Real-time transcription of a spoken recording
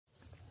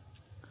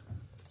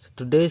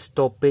today's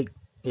topic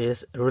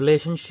is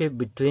relationship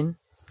between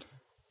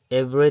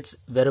average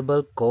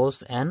variable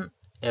cost and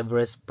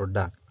average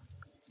product.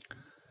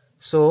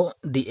 So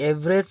the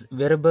average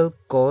variable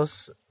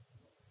cost,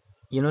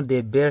 they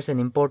bears an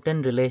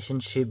important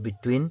relationship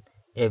between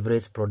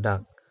average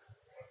product.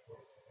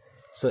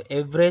 So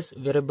average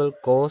variable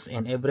cost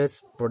and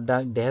average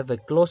product, they have a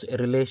close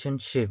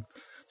relationship.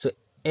 So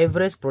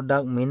average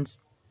product means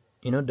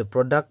the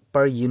product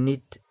per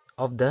unit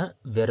of the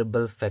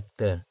variable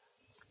factor.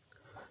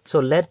 So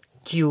let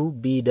Q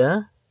be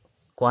the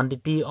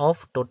quantity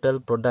of total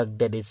product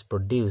that is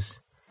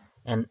produced,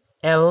 and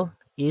L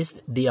is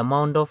the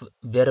amount of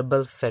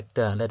variable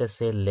factor, let us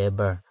say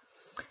labor,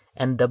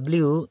 and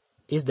W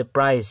is the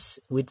price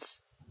which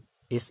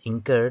is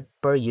incurred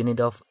per unit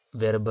of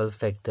variable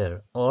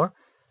factor, or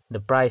the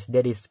price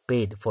that is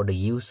paid for the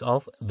use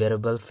of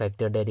variable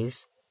factor, that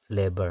is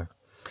labor,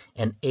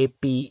 and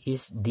AP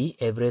is the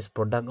average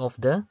product of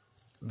the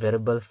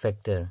variable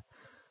factor.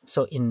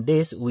 So in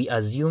this, we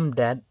assume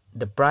that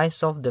the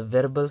price of the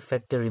variable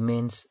factor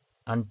remains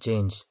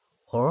unchanged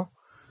or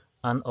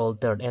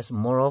unaltered as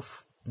more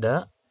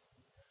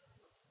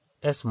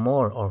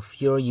or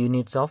fewer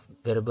units of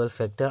variable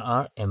factor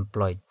are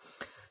employed.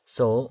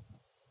 So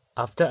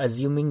after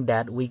assuming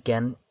that, we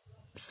can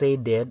say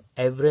that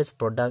average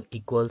product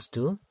equals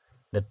to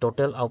the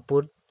total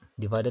output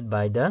divided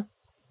by the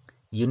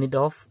unit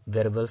of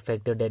variable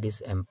factor that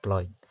is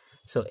employed.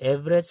 So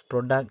average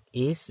product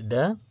is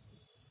the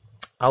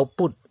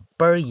output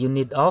per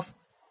unit of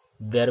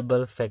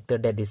variable factor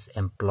that is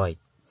employed.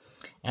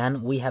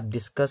 And we have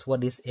discussed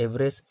what is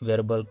average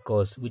variable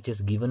cost, which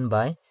is given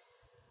by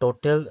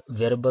total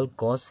variable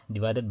cost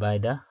divided by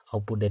the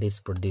output that is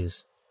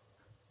produced.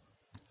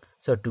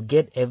 So to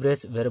get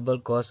average variable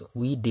cost,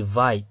 we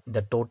divide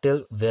the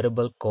total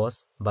variable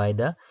cost by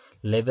the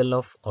level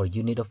of or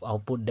unit of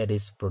output that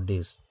is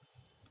produced.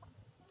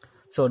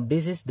 So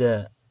this is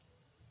the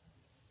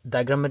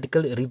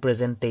diagrammatical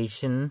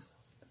representation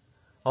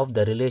of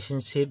the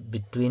relationship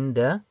between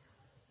the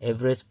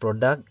average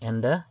product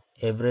and the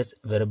average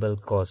variable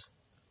cost.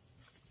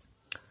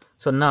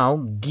 So now,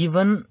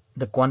 given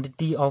the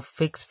quantity of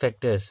fixed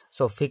factors,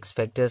 so fixed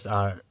factors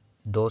are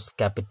those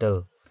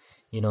capital,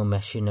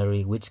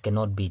 machinery which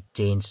cannot be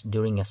changed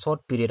during a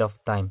short period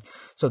of time.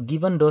 So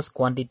given those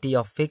quantity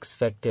of fixed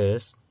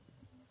factors,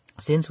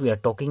 since we are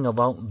talking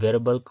about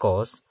variable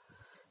cost,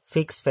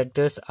 fixed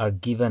factors are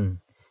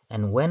given,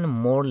 and when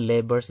more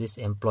labor is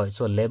employed,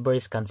 so labor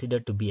is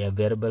considered to be a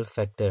variable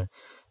factor.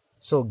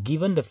 So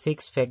given the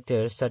fixed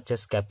factors such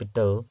as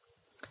capital,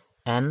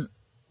 and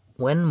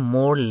when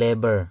more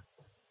labor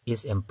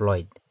is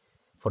employed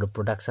for the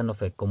production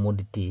of a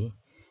commodity,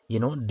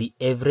 the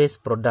average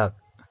product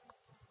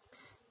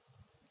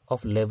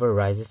of labor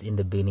rises in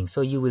the beginning.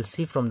 So you will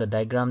see from the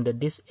diagram that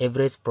this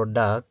average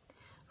product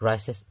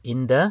rises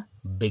in the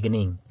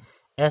beginning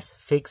as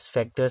fixed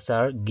factors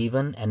are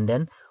given, and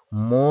then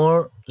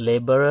more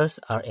laborers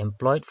are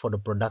employed for the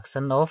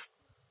production of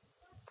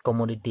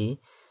commodity.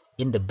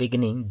 In the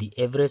beginning, the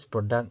average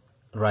product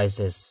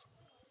rises.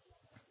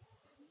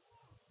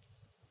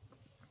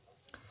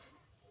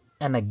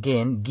 And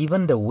again,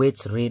 given the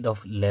wage rate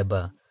of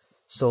labor,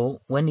 so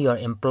when you are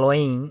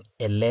employing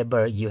a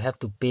labor, you have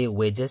to pay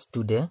wages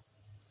to the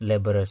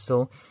laborer.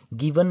 So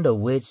given the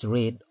wage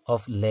rate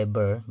of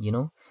labor,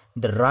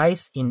 the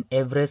rise in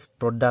average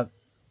product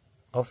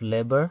of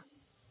labor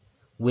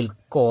will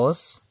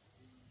cause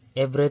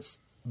average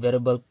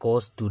variable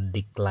cost to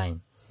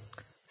decline.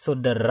 So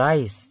the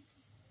rise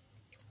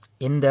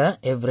in the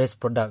average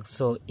product,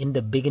 so in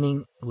the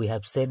beginning we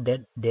have said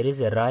that there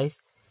is a rise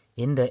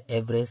in the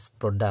average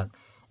product,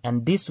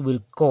 and this will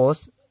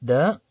cause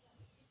the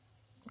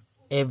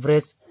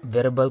average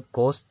variable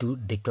cost to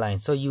decline.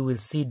 So you will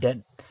see that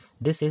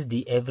this is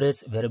the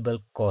average variable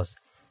cost.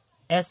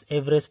 As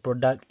average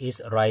product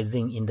is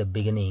rising in the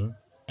beginning,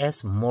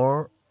 as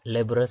more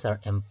laborers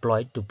are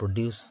employed to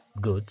produce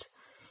goods,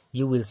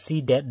 you will see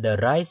that the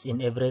rise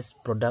in average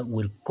product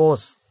will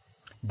cause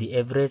the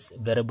average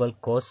variable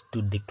cost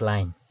to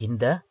decline in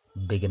the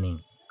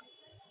beginning.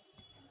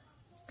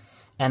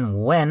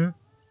 And when,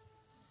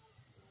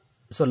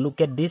 so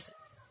look at this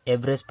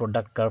average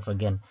product curve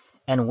again,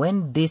 and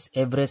when this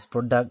average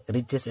product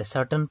reaches a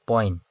certain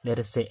point, let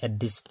us say at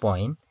this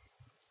point,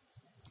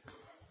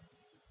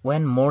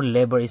 when more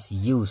labor is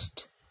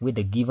used with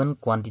a given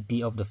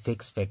quantity of the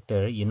fixed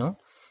factor,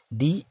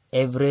 the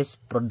average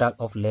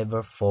product of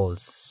labor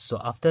falls. So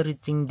after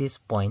reaching this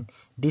point,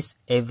 this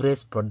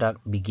average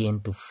product began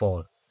to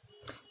fall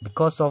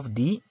because of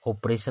the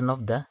operation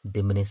of the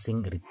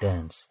diminishing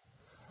returns.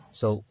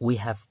 So we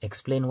have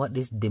explained what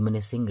is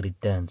diminishing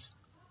returns.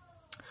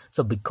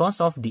 So because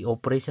of the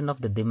operation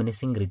of the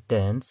diminishing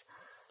returns,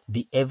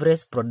 the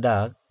average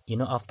product,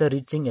 after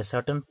reaching a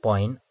certain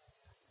point,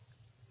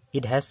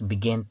 it has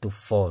begun to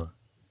fall.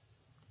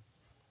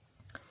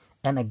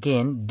 And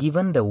again,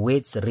 given the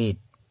wage rate,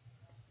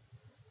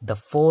 the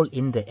fall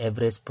in the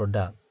average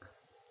product.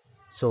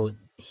 So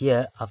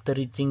here, after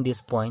reaching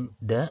this point,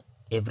 the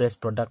average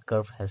product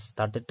curve has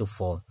started to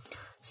fall.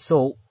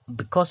 So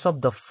because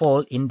of the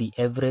fall in the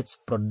average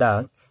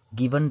product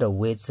given the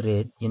wage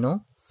rate,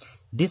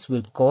 this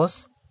will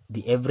cause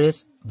the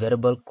average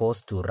variable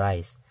cost to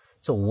rise.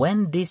 So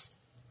when this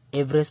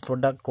average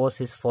product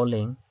cost is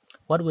falling,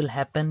 what will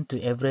happen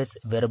to average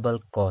variable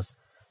cost?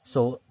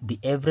 So the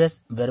average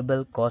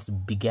variable cost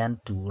began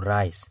to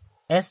rise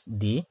as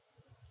the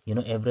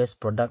average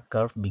product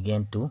curve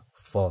began to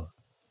fall.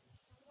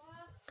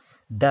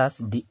 Thus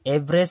the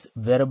average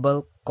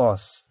variable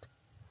cost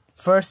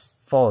first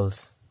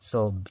falls.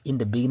 So in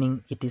the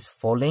beginning it is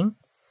falling,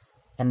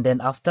 and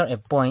then after a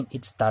point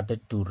it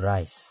started to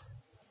rise.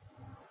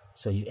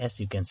 So as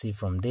you can see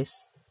from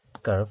this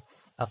curve,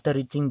 after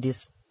reaching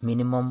this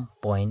minimum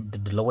point,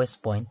 the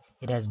lowest point,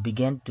 it has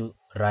begun to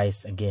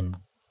rise again.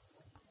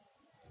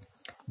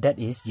 That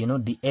is,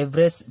 the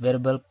average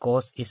variable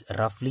cost is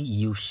roughly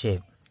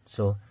U-shaped.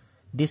 So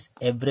this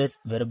average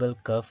variable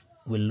curve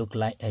will look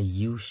like a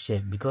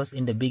U-shape, because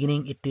in the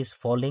beginning it is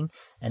falling,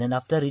 and then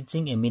after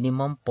reaching a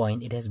minimum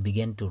point it has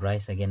begun to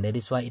rise again. That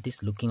is why it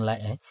is looking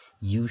like a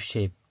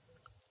U-shape.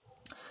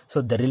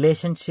 So the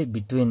relationship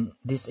between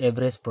this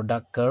average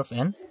product curve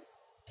and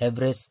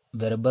average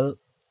variable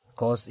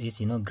cost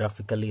is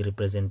graphically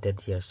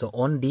represented here. So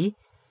on the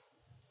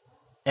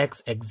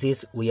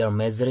x-axis we are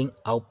measuring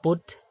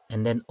output,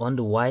 and then on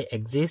the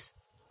y-axis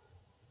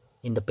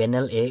in the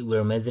panel A we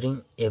are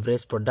measuring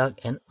average product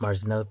and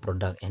marginal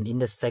product, and in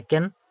the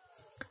second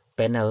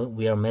panel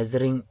we are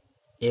measuring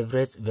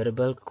average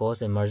variable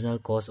cost and marginal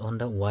cost on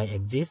the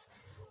y-axis,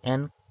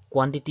 and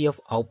quantity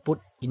of output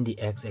in the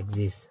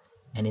x-axis.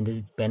 And in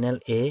this panel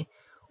A,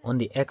 on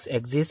the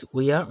x-axis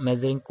we are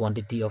measuring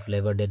quantity of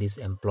labor that is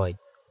employed.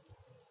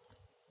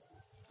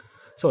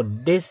 So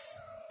this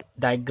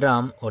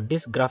diagram or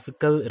this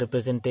graphical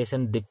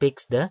representation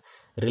depicts the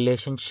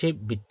relationship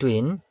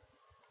between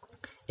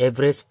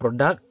average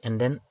product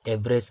and then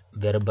average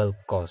variable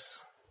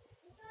cost.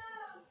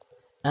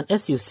 And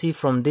as you see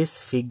from this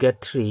figure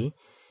 3,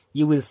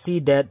 you will see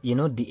that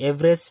the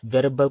average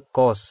variable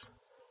cost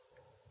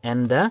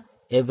and the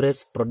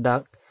average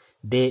product,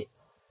 they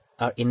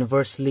are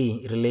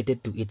inversely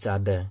related to each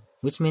other,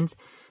 which means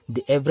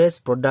the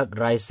average product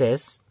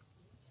rises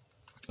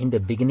in the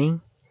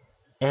beginning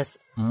as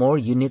more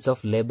units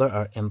of labor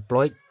are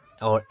employed,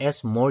 or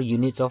as more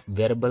units of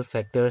variable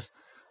factors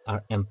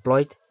are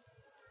employed,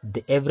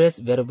 the average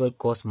variable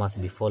cost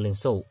must be falling.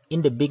 So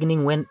in the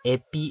beginning, when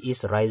AP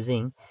is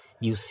rising,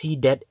 you see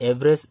that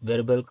average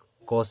variable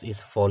cost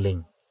is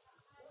falling.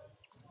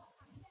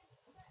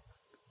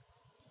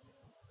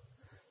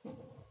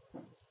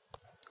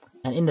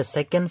 And in the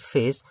second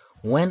phase,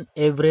 when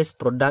average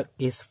product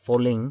is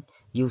falling,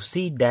 you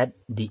see that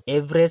the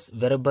average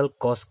variable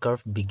cost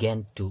curve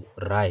began to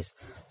rise.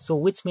 So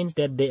which means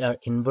that they are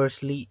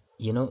inversely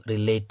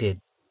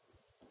related.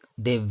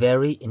 They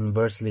vary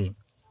inversely.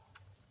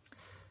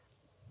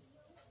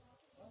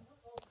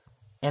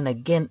 And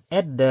again,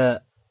 at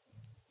the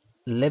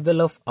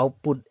level of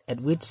output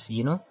at which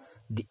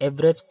the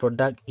average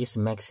product is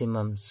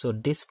maximum, so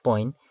this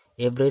point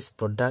average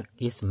product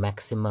is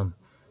maximum.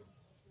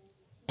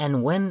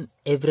 And when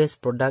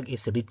average product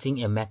is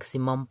reaching a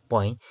maximum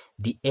point,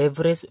 the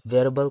average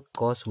variable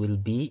cost will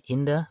be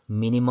in the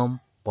minimum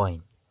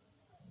point.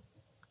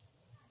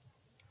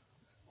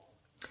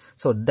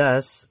 So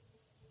thus,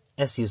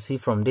 as you see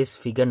from this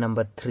figure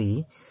number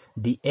 3,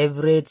 the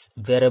average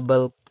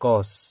variable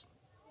cost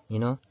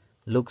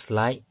looks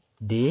like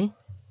the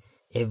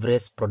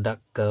average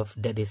product curve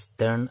that is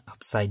turned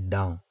upside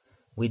down,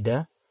 with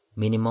the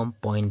minimum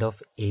point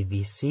of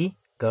AVC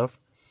curve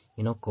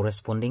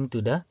corresponding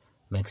to the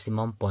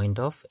maximum point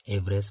of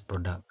average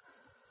product.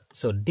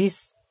 So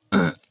this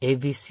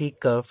AVC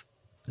curve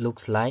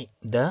looks like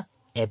the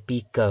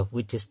AP curve,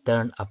 which is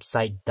turned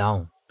upside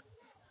down.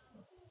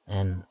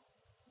 And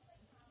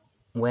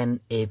when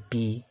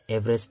AP,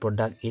 average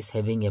product, is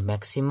having a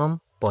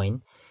maximum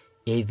point,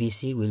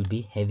 AVC will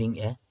be having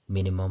a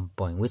minimum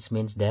point, which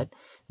means that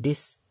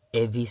this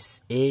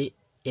AVC,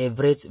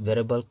 average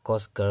variable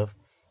cost curve,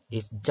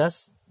 is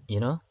just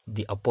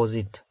the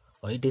opposite,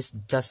 or it is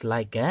just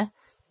like a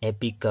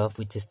AP curve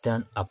which is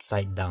turned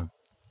upside down.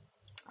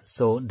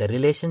 So the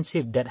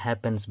relationship that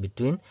happens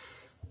between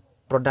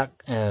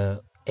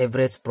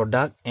average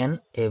product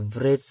and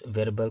average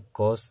variable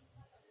cost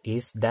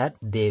is that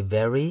they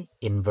vary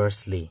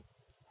inversely.